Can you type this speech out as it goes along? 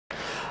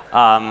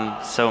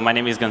So my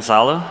name is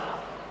Gonzalo,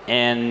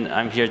 and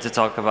I'm here to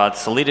talk about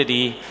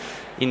Solidity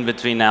in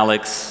between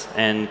Alex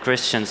and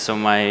Christian, so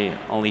my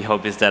only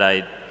hope is that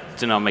I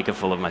do not make a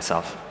fool of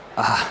myself.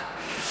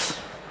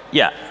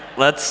 Yeah,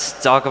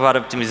 let's talk about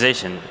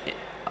optimization.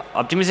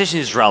 Optimization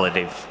is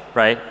relative,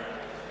 right?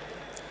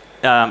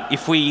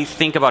 If we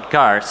think about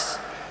cars,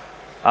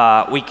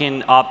 we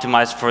can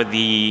optimize for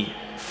the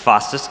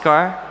fastest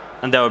car,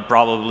 and that would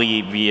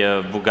probably be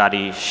a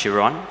Bugatti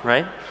Chiron,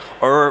 right?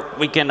 Or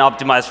we can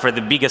optimize for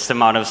the biggest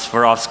amount of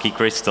Swarovski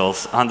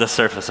crystals on the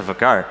surface of a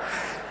car.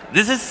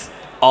 This is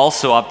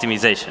also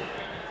optimization.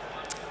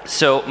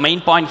 So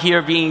main point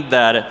here being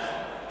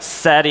that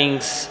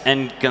settings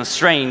and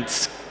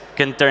constraints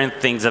can turn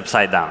things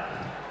upside down.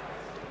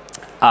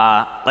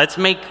 Let's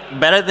make,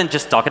 better than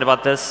just talking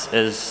about this,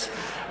 is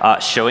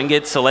showing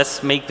it. So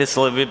let's make this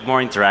a little bit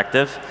more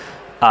interactive.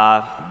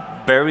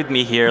 Bear with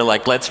me here.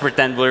 Like, let's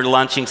pretend we're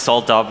launching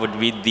SolTop would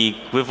be the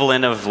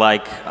equivalent of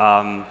like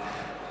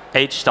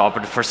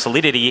HTOP for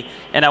Solidity,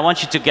 and I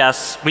want you to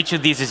guess which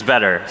of these is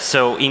better.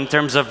 So in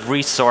terms of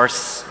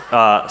resource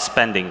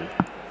spending,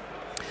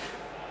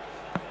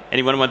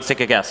 anyone want to take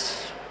a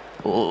guess?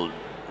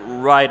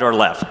 Right or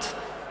left?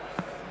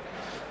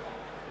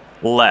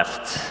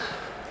 Left.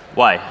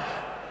 Why?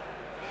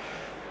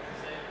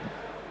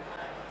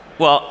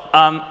 Well,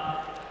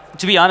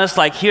 to be honest,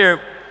 like here,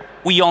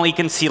 we only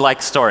can see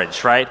like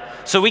storage, right?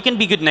 So we can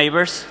be good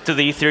neighbors to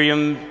the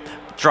Ethereum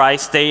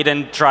tri-state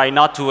and try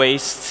not to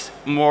waste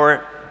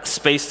more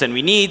space than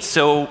we need.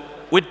 So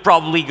we'd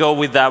probably go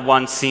with that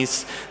one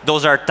since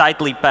those are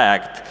tightly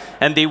packed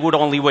and they would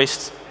only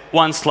waste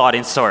one slot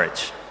in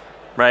storage,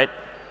 right?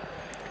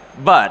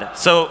 But,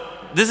 so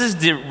this is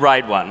the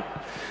right one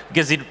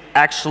because it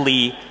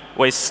actually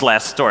wastes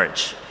less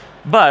storage.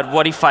 But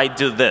what if I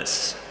do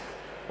this?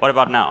 What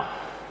about now?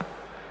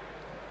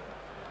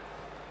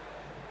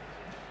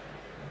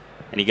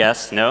 Any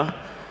guess? No?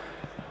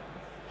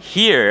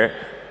 Here,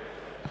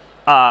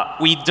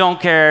 we don't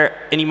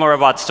care anymore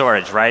about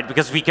storage, right?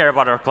 Because we care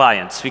about our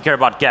clients. We care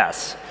about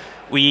gas.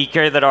 We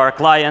care that our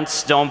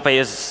clients don't pay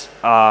us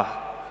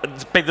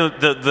pay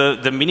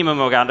the minimum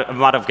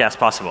amount of gas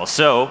possible.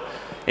 So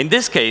in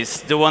this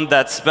case, the one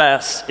that's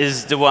best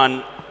is the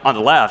one on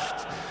the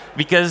left.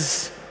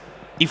 Because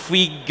if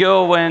we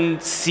go and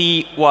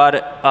see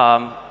what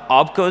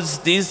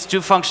opcodes these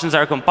two functions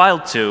are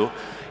compiled to,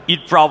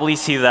 you'd probably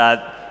see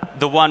that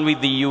the one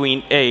with the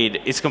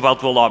uint8 is compiled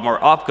to a lot more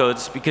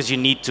opcodes because you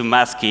need to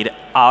mask it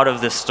out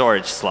of the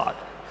storage slot.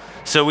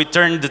 So we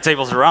turn the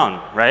tables around,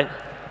 right?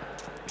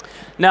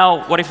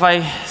 Now, what if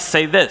I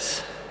say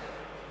this?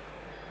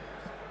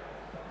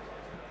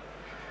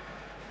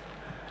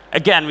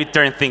 Again, we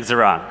turn things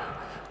around.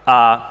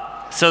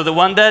 So the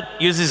one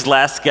that uses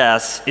less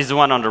gas is the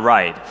one on the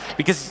right.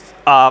 Because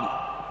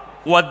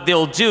what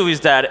they'll do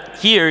is that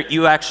here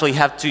you actually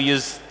have to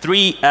use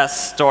 3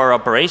 store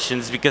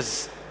operations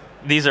because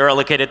these are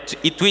allocated to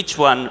each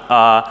one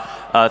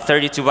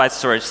 32-byte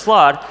storage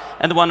slot,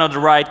 and the one on the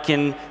right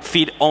can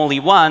feed only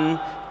one,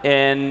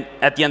 and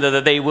at the end of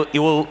the day, it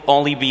will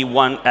only be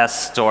one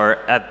store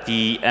at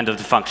the end of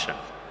the function.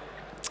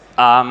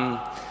 What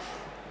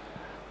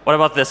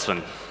about this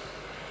one?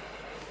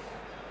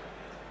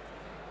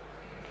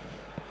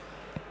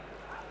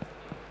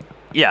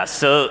 Yeah,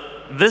 so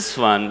this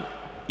one,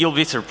 you'll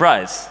be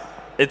surprised.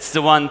 It's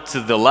the one to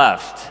the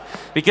left.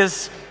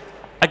 Because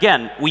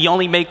again, we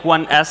only make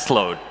one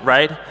load,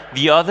 right?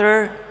 The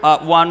other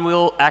one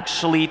will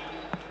actually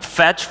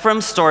fetch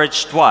from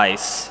storage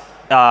twice,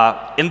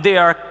 and they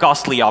are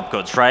costly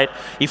opcodes, right?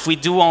 If we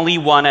do only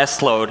one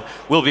load,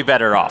 we'll be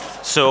better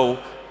off. So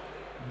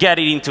get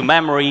it into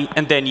memory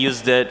and then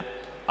use it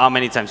how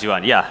many times you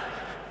want. Yeah.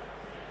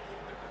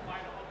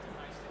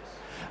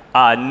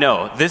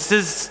 No,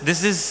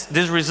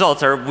 these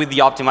results are with the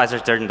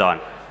optimizer turned on.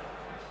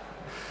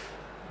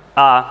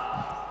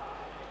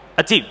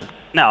 A tip.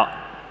 Now,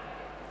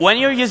 when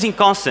you're using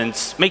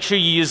constants, make sure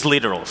you use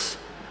literals.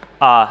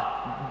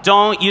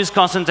 Don't use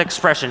constant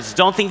expressions.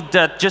 Don't think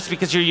that just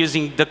because you're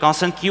using the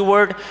constant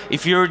keyword,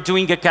 if you're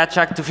doing a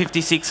catch-act to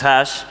 56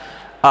 hash,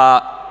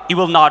 it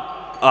will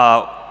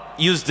not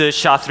use the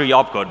SHA-3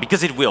 opcode,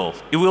 because it will.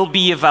 It will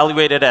be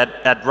evaluated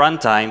at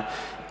runtime,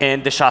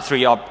 and the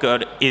SHA-3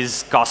 opcode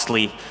is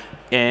costly.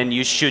 And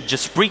you should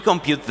just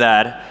pre-compute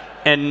that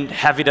and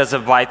have it as a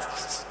byte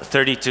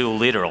 32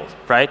 literal,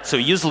 right? So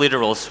use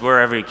literals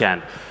wherever you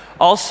can.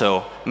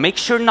 Also, make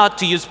sure not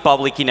to use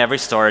public in every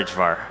storage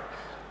var,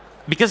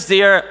 because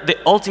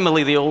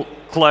ultimately they'll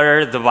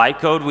clutter the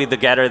bytecode with the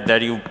getter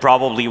that you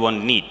probably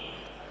won't need.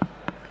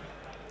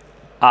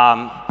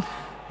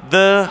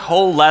 The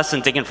whole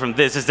lesson taken from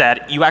this is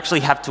that you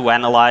actually have to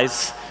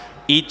analyze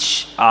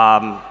each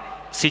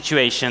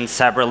situation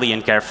separately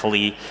and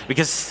carefully,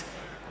 because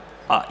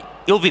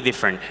it'll be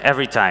different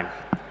every time.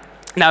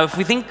 Now, if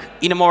we think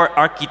in a more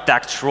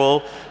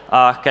architectural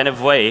kind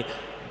of way,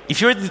 if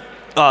you're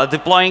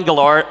deploying a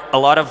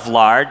lot of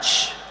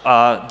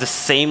the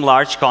same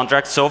large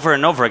contracts over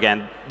and over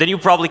again, then you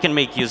probably can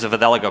make use of a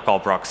delegate call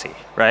proxy,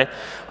 right?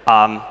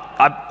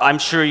 I'm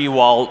sure you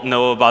all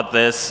know about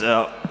this.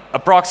 A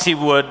proxy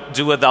would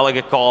do a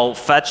delegate call,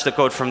 fetch the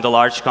code from the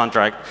large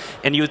contract,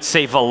 and you'd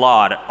save a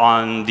lot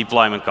on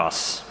deployment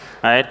costs.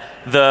 Right?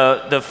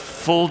 The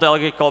full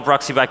delegate call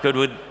proxy bytecode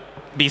would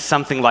be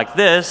something like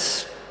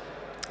this.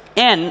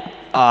 And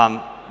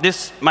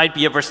this might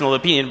be a personal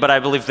opinion, but I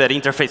believe that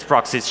interface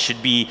proxies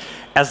should be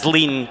as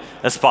lean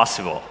as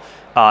possible.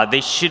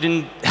 They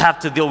shouldn't have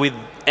to deal with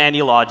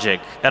any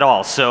logic at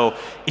all. So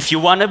if you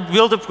want to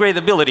build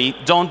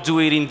upgradability, don't do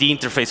it in the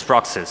interface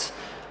proxies.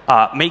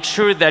 Make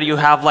sure that you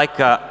have like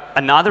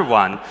another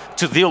one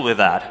to deal with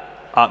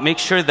that. Make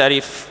sure that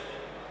if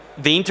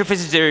the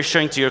interfaces that you're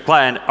showing to your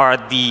client are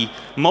the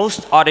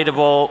most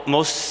auditable,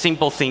 most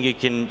simple thing you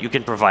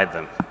can provide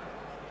them.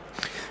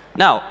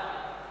 Now,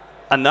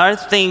 another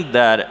thing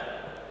that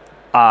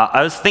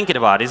I was thinking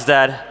about is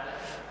that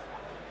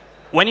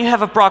when you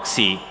have a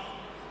proxy,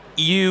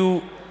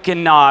 you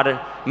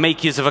cannot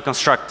make use of a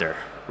constructor,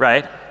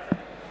 right?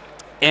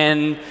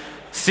 And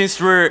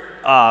since we're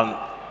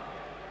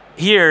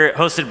here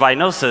hosted by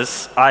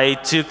Gnosis, I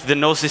took the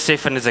Gnosis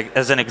safe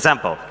as an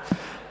example.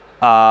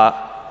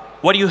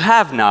 What you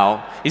have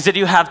now is that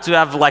you have to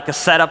have like a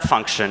setup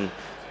function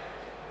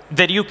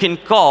that you can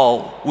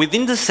call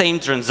within the same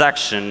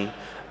transaction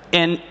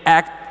and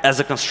act as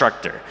a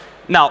constructor.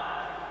 Now,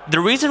 the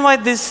reason why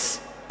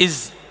this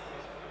is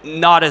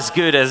not as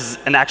good as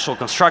an actual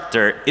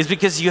constructor is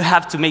because you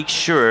have to make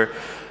sure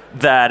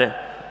that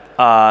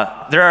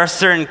there are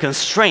certain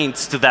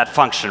constraints to that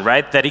function,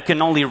 right? That it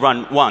can only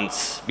run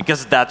once,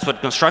 because that's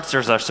what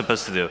constructors are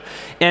supposed to do.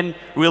 And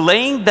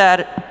relaying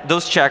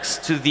those checks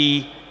to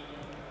the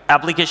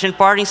application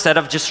part instead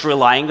of just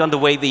relying on the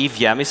way the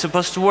EVM is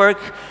supposed to work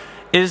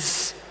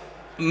is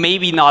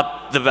maybe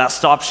not the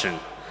best option,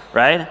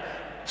 right?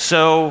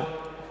 So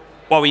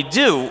what we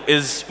do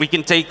is we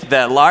can take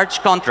that large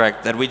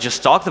contract that we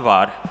just talked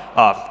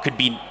about, could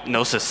be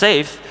Gnosis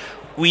safe.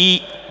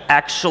 We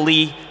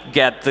actually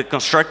get the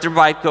constructor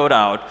bytecode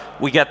out,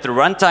 we get the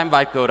runtime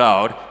bytecode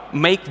out,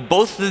 make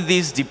both of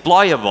these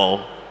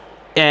deployable,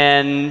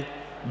 and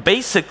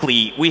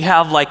basically we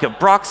have like a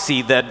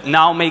proxy that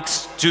now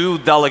makes two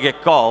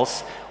delegate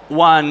calls,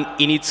 one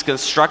in its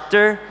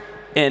constructor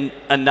and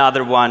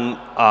another one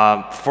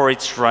for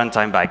its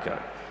runtime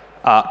bytecode.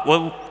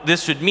 What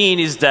this would mean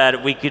is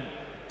that we could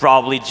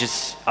probably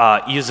just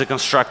use a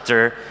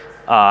constructor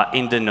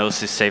in the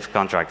Gnosis safe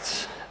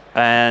contracts.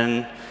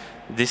 And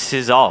this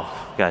is all,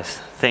 guys.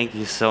 Thank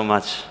you so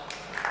much.